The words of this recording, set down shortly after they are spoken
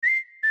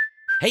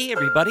Hey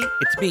everybody,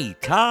 it's me,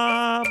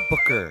 Tom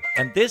Booker,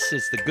 and this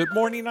is the Good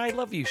Morning I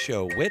Love You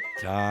show with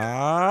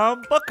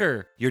Tom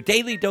Booker, your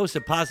daily dose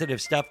of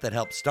positive stuff that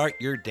helps start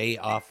your day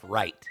off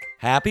right.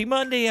 Happy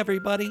Monday,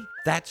 everybody.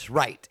 That's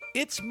right,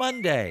 it's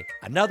Monday.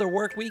 Another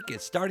work week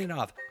is starting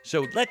off,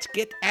 so let's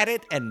get at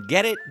it and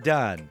get it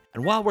done.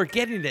 And while we're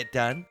getting it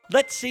done,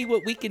 let's see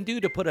what we can do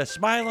to put a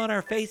smile on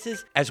our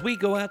faces as we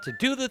go out to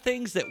do the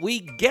things that we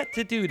get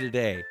to do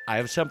today. I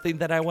have something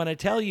that I want to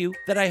tell you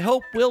that I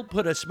hope will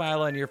put a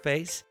smile on your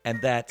face,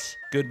 and that's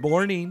good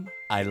morning.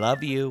 I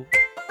love you.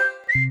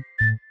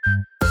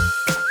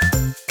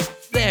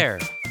 There.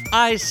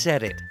 I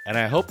said it, and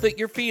I hope that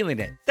you're feeling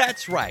it.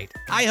 That's right.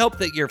 I hope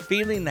that you're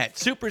feeling that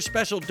super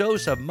special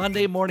dose of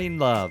Monday morning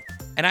love.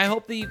 And I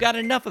hope that you got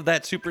enough of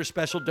that super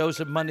special dose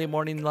of Monday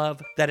morning love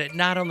that it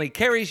not only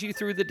carries you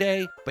through the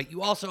day, but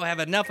you also have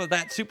enough of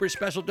that super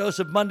special dose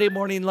of Monday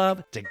morning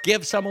love to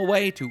give some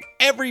away to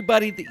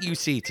everybody that you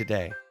see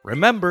today.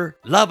 Remember,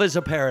 love is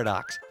a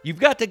paradox. You've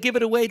got to give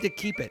it away to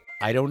keep it.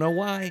 I don't know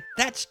why.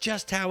 That's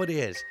just how it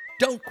is.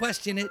 Don't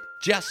question it,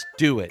 just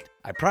do it.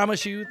 I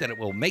promise you that it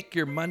will make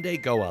your Monday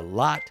go a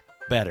lot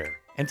better.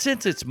 And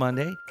since it's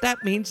Monday,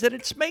 that means that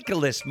it's Make a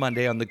List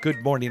Monday on the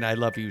Good Morning I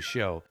Love You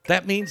show.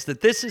 That means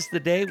that this is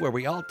the day where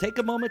we all take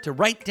a moment to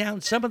write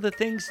down some of the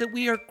things that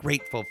we are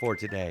grateful for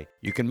today.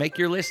 You can make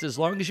your list as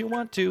long as you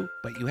want to,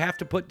 but you have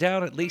to put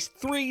down at least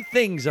 3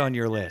 things on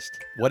your list.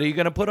 What are you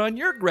going to put on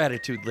your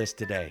gratitude list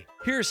today?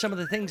 Here are some of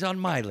the things on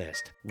my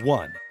list.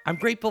 1. I'm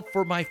grateful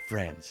for my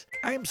friends.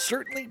 I am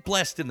certainly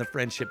blessed in the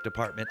friendship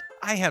department.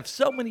 I have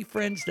so many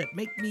friends that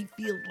make me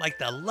feel like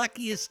the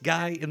luckiest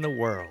guy in the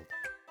world.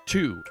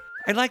 2.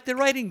 I like the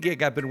writing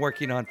gig I've been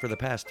working on for the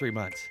past 3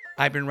 months.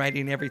 I've been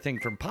writing everything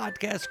from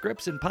podcast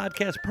scripts and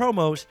podcast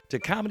promos to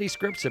comedy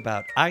scripts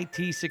about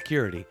IT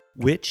security,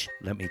 which,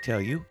 let me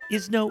tell you,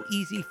 is no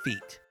easy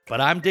feat.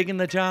 But I'm digging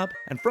the job,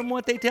 and from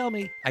what they tell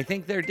me, I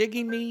think they're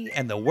digging me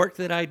and the work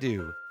that I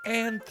do.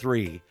 And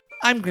 3.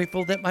 I'm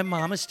grateful that my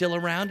mom is still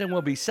around and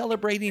will be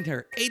celebrating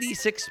her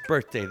 86th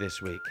birthday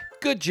this week.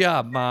 Good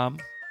job, Mom.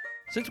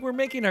 Since we're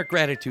making our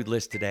gratitude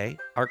list today,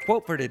 our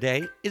quote for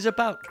today is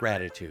about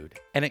gratitude,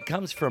 and it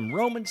comes from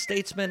Roman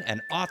statesman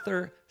and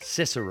author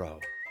Cicero.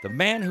 The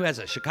man who has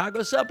a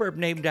Chicago suburb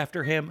named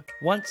after him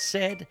once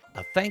said,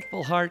 "A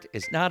thankful heart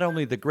is not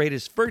only the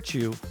greatest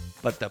virtue,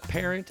 but the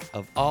parent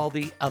of all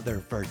the other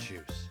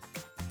virtues."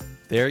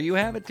 There you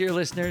have it, dear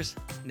listeners.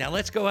 Now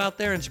let's go out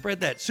there and spread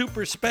that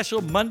super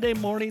special Monday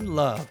morning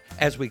love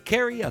as we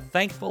carry a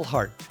thankful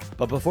heart.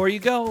 But before you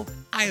go,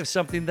 I have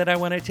something that I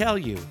want to tell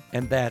you,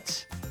 and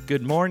that's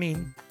good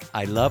morning.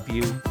 I love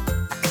you.